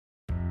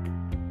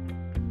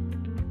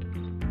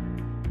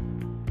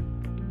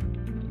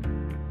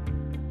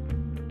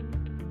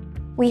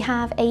We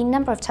have a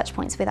number of touch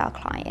points with our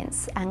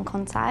clients and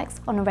contacts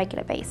on a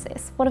regular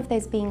basis, one of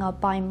those being our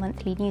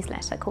bi-monthly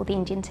newsletter called the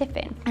Indian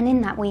Tiffin. And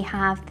in that we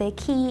have the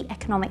key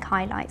economic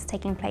highlights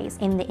taking place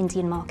in the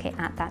Indian market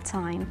at that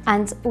time,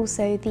 and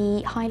also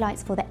the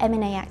highlights for the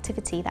M&A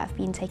activity that have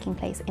been taking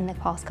place in the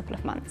past couple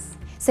of months.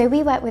 So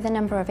we work with a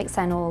number of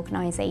external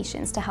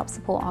organisations to help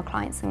support our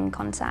clients and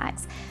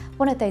contacts,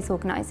 one of those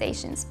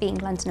organisations being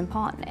London &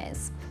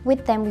 Partners.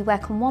 With them we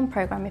work on one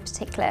programme in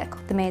particular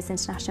called the Mayor's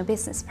International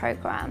Business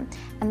Programme,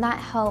 and that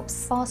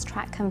helps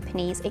fast-track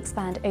companies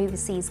expand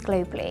overseas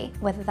globally,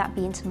 whether that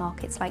be into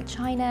markets like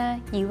China,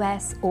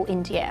 US or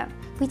India.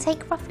 We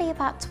take roughly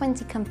about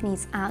 20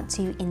 companies out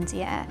to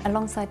India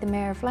alongside the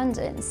Mayor of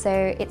London,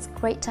 so it's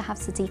great to have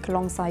Sadiq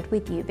alongside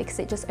with you because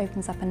it just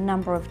opens up a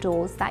number of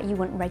doors that you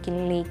wouldn't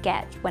regularly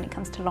get when it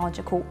comes to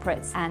larger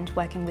corporates and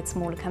working with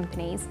smaller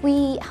companies.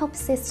 We help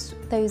assist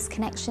those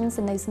connections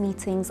and those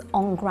meetings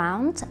on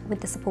ground with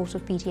the support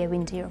of BDO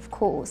India, of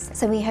course.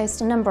 So we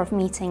host a number of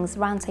meetings,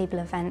 roundtable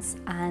events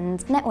and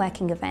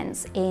networking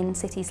events in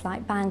cities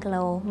like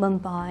Bangalore,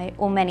 Mumbai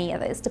or many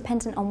others,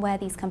 dependent on where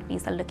these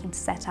companies are looking to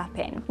set up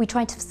in. We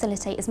try to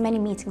facilitate as many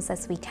meetings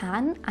as we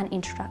can, and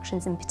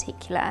introductions in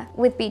particular.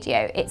 With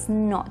BDO, it's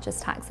not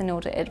just tax and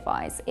audit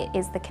advice, it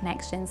is the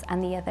connections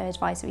and the other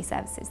advisory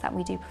services that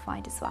we do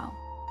provide as well.